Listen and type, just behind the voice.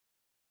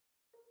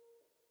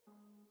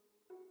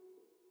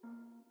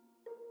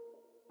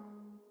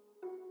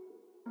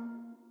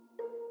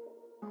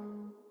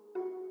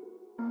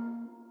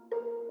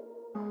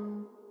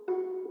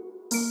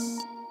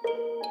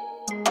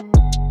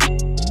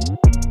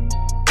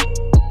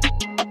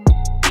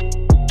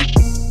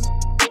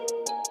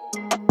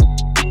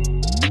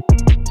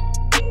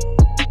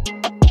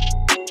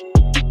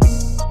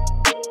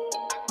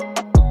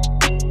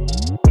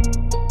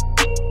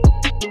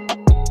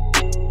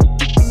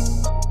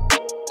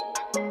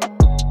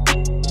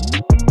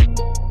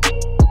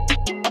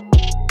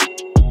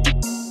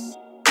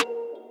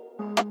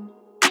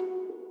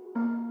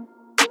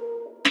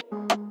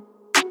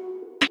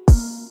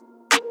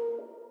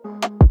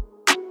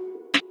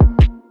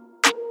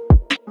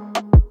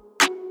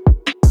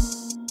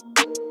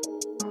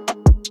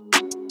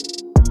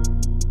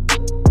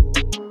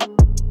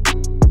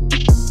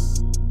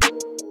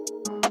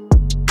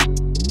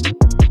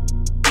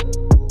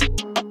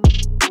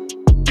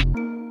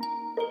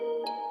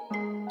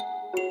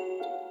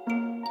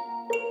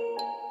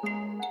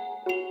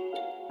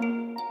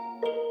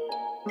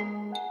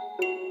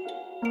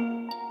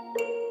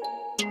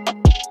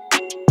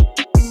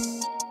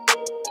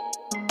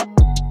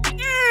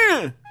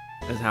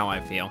how I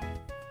feel.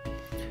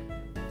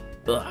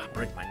 Ugh,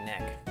 break my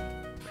neck.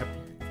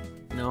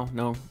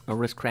 No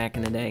wrist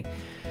cracking today.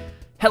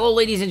 Hello,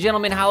 ladies and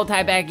gentlemen,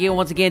 Holotype back here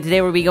once again.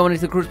 Today we'll be going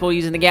into the Crucible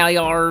using the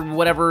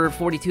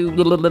GALLIARD-42,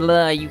 blah, blah, blah,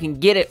 blah. You can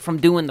get it from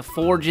doing the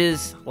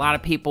forges. A lot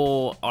of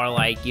people are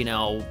like, you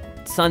know,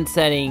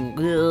 sunsetting,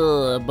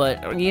 ugh,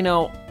 but, you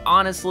know,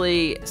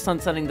 honestly,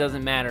 sunsetting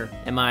doesn't matter,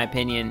 in my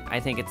opinion.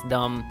 I think it's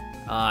dumb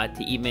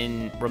to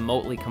even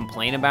remotely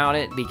complain about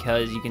it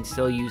because you can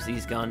still use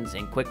these guns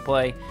in quick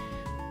play.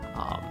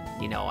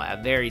 You know, a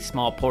very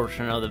small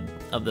portion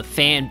of the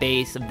fan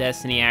base of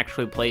Destiny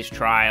actually plays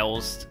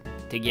Trials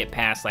to get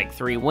past like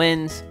 3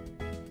 wins,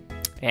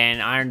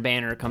 and Iron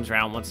Banner comes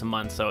around once a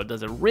month, so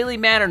does it really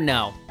matter?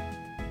 No.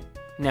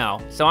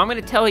 So I'm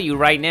gonna tell you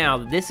right now,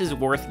 this is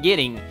worth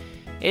getting.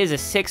 It is a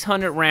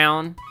 600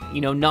 round,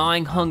 you know,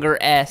 Gnawing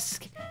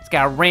Hunger-esque. It's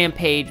got a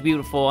Rampage,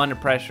 beautiful, under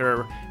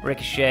pressure,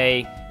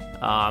 ricochet.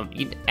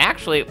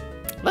 Actually,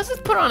 let's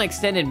just put on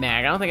extended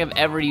mag. I don't think I've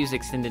ever used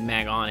extended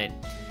mag on it.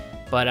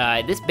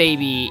 But this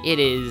baby, it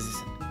is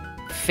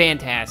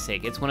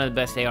fantastic. It's one of the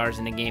best ARs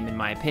in the game, in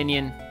my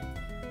opinion.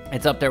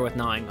 It's up there with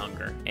Gnawing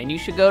Hunger. And you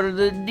should go to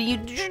the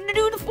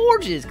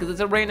forges, because it's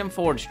a random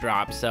forge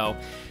drop. So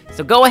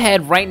go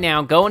ahead right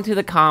now, go into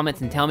the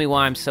comments and tell me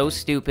why I'm so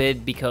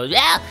stupid, because,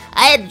 yeah,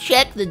 I had to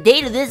check the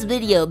date of this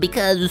video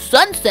because the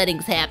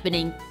sunsetting's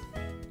happening.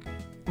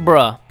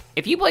 Bruh,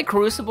 if you play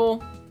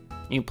Crucible,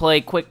 you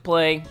play quick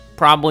play,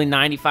 probably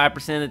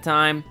 95% of the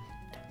time,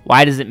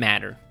 why does it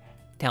matter?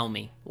 Tell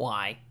me,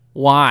 why?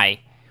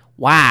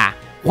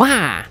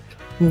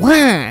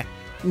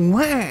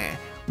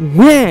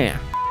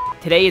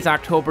 Today is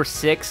October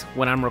 6th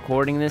when I'm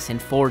recording this. In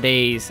 4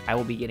 days, I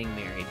will be getting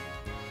married.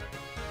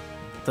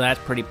 So that's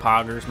pretty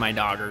poggers, my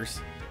doggers.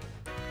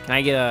 Can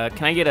I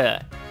get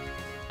a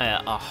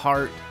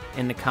heart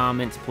in the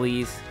comments,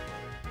 please?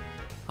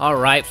 All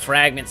right,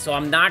 fragments. So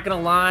I'm not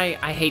gonna lie,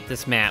 I hate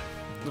this map.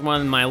 It's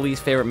one of my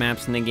least favorite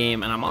maps in the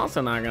game, and I'm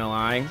also not gonna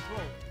lie,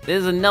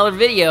 this is another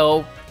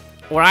video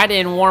where I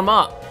didn't warm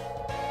up.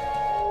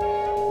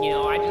 You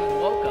know, I just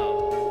woke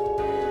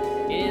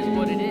up. It is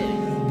what it is.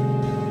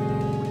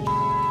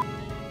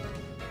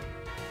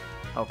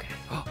 Okay.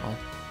 Oh.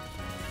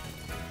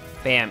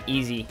 Bam,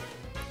 easy.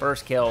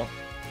 First kill.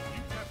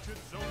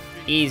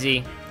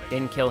 Easy.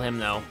 Didn't kill him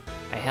though.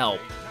 I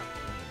helped.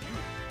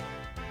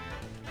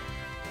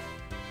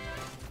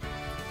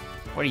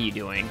 What are you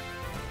doing?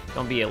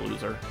 Don't be a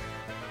loser.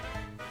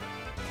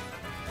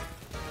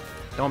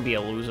 Don't be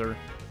a loser.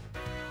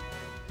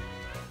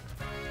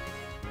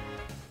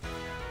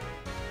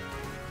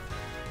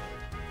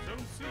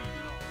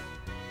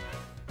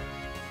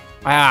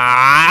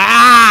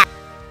 Ah!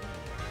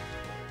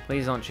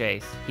 Please don't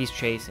chase. He's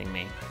chasing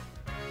me.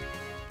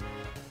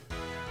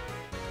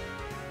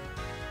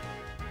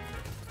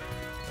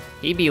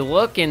 He be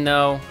looking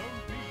though.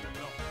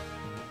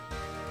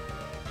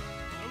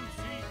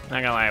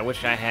 Not gonna lie, I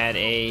wish I had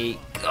a.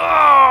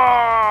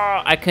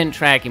 Oh, I couldn't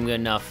track him good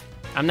enough.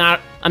 I'm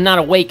not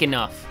awake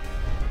enough.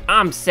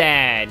 I'm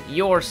sad.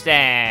 You're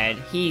sad.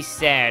 He's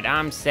sad.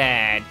 I'm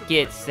sad.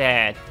 Get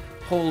sad.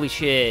 Holy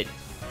shit.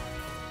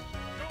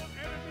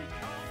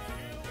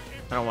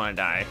 I don't want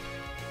to die.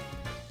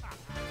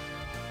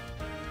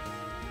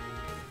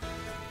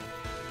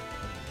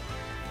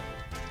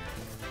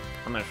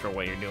 I'm not sure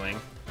what you're doing.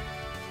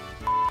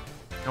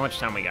 How much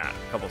time we got?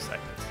 A couple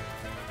seconds.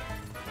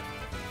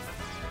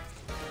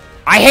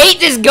 I hate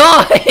this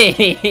gun!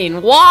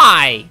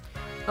 Why?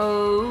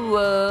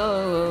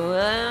 Oh,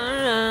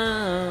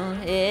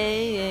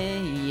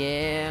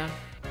 yeah.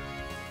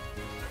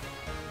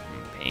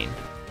 Pain.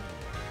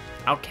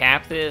 I'll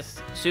cap this.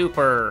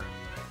 Super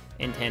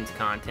intense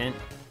content.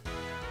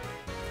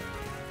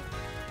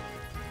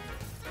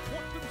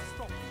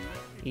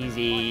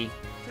 Easy.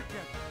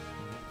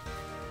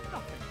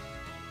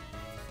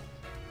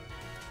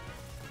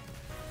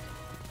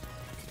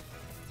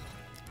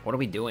 What are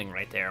we doing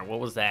right there? What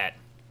was that?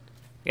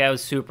 Yeah, it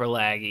was super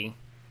laggy.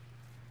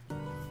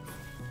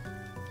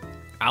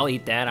 I'll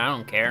eat that. I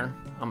don't care.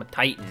 I'm a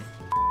titan.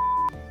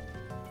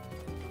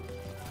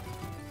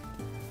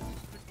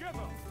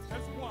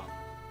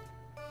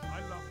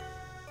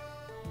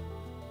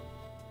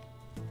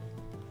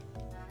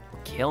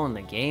 Killing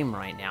the game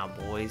right now,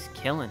 boys.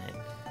 Killing it.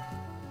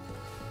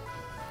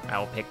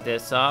 I'll pick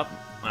this up.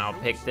 I'll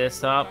pick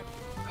this up.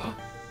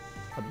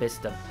 Abyss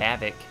of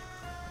Babic.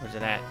 Where's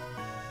it at?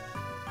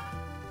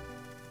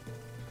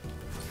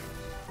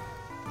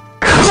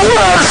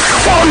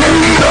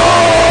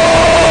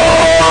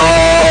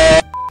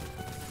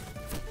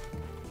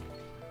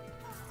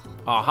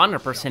 Oh,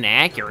 100%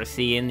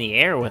 accuracy in the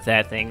air with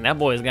that thing. That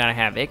boy's gotta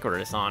have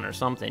Icarus on or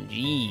something.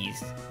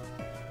 Jeez.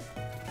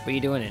 What are you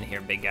doing in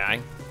here, big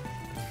guy?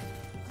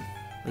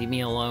 Leave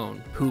me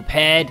alone. Poop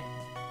head.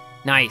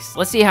 Nice.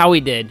 Let's see how we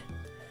did.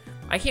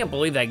 I can't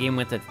believe that game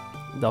went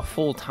the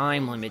full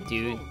time limit,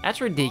 dude. That's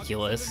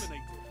ridiculous.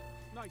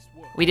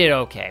 We did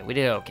okay. We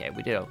did okay.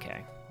 We did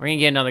okay. We're gonna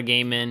get another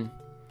game in.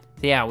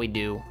 See how we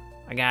do.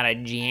 I got a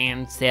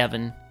Jan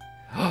 7.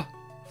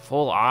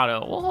 full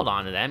auto. We'll hold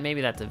on to that.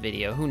 Maybe that's a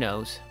video. Who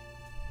knows?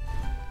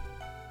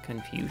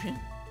 Confusion?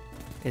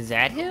 Is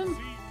that him?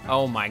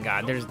 Oh my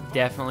god, there's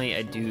definitely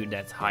a dude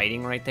that's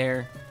hiding right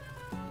there.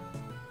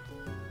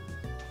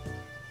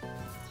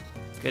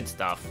 Good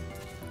stuff.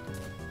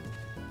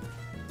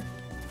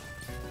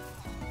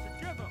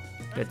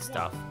 Good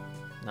stuff.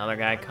 Another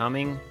guy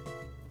coming.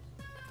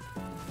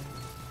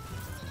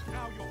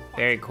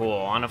 Very cool.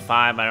 On a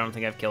 5, I don't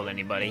think I've killed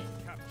anybody.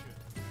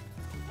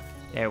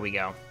 There we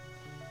go.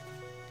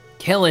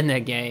 Killing the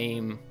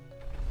game.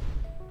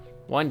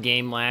 One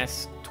game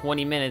lasts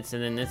 20 minutes,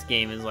 and then this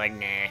game is like,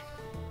 nah.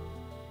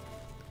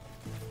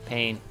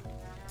 Pain.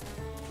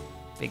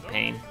 Big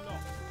pain.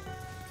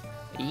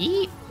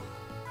 Yeet.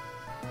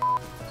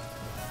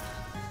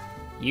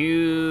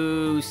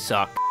 You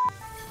suck.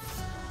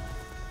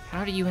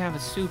 How do you have a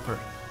super?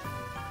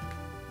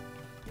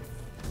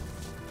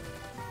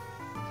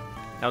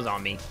 That was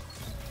on me.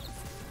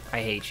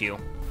 I hate you.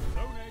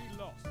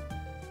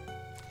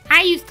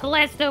 I use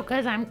Telesto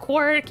because I'm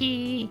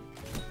quirky.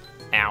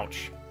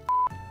 Ouch.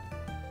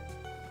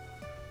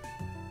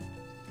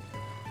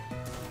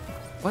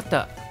 What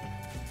the?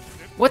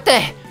 What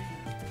the?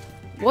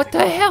 What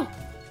the hell?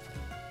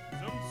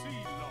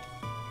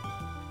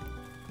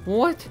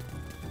 What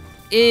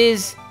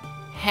is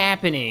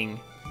happening?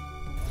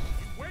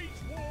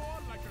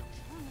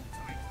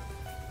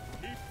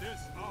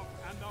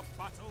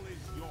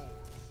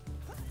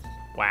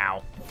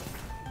 Wow.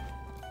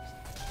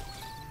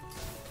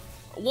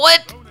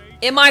 What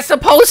am I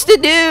supposed to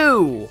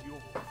do?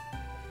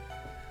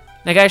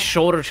 That guy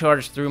shoulder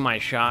charged through my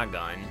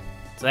shotgun.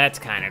 So that's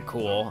kind of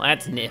cool.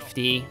 That's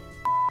nifty.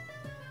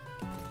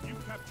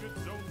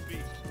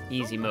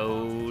 Easy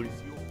mode.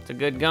 It's a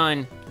good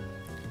gun.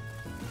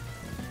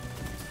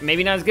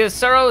 Maybe not as good as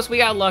Soros. We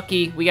got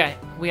lucky. We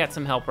got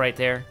some help right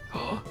there.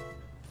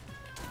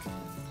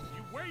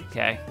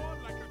 Okay.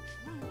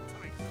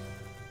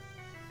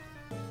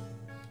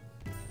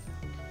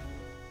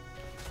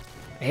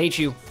 I hate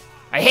you.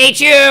 I hate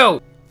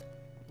you!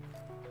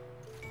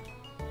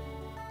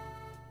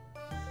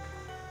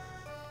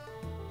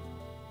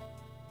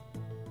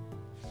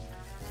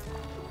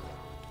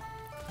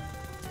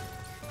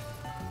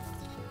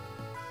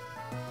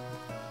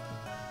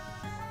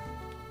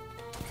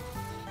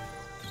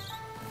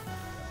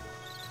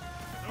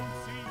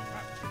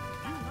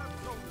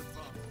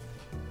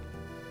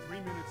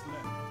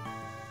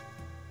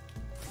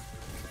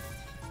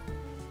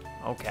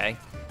 Okay.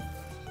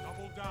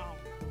 Double down.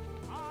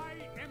 I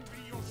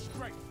envy your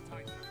strength,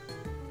 Titan.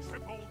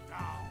 Triple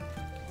down.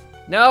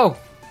 No!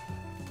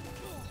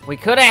 We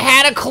could have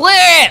had a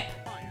clip!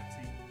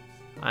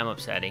 I'm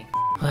upsetting.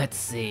 Let's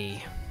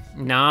see.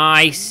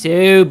 Nice,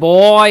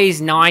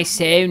 boys. Nice,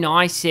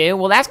 nice.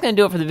 Well, that's going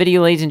to do it for the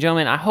video, ladies and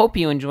gentlemen. I hope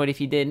you enjoyed.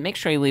 If you did, make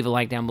sure you leave a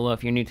like down below.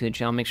 If you're new to the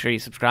channel, make sure you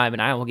subscribe,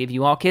 and I will give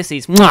you all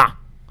kisses. Mwah!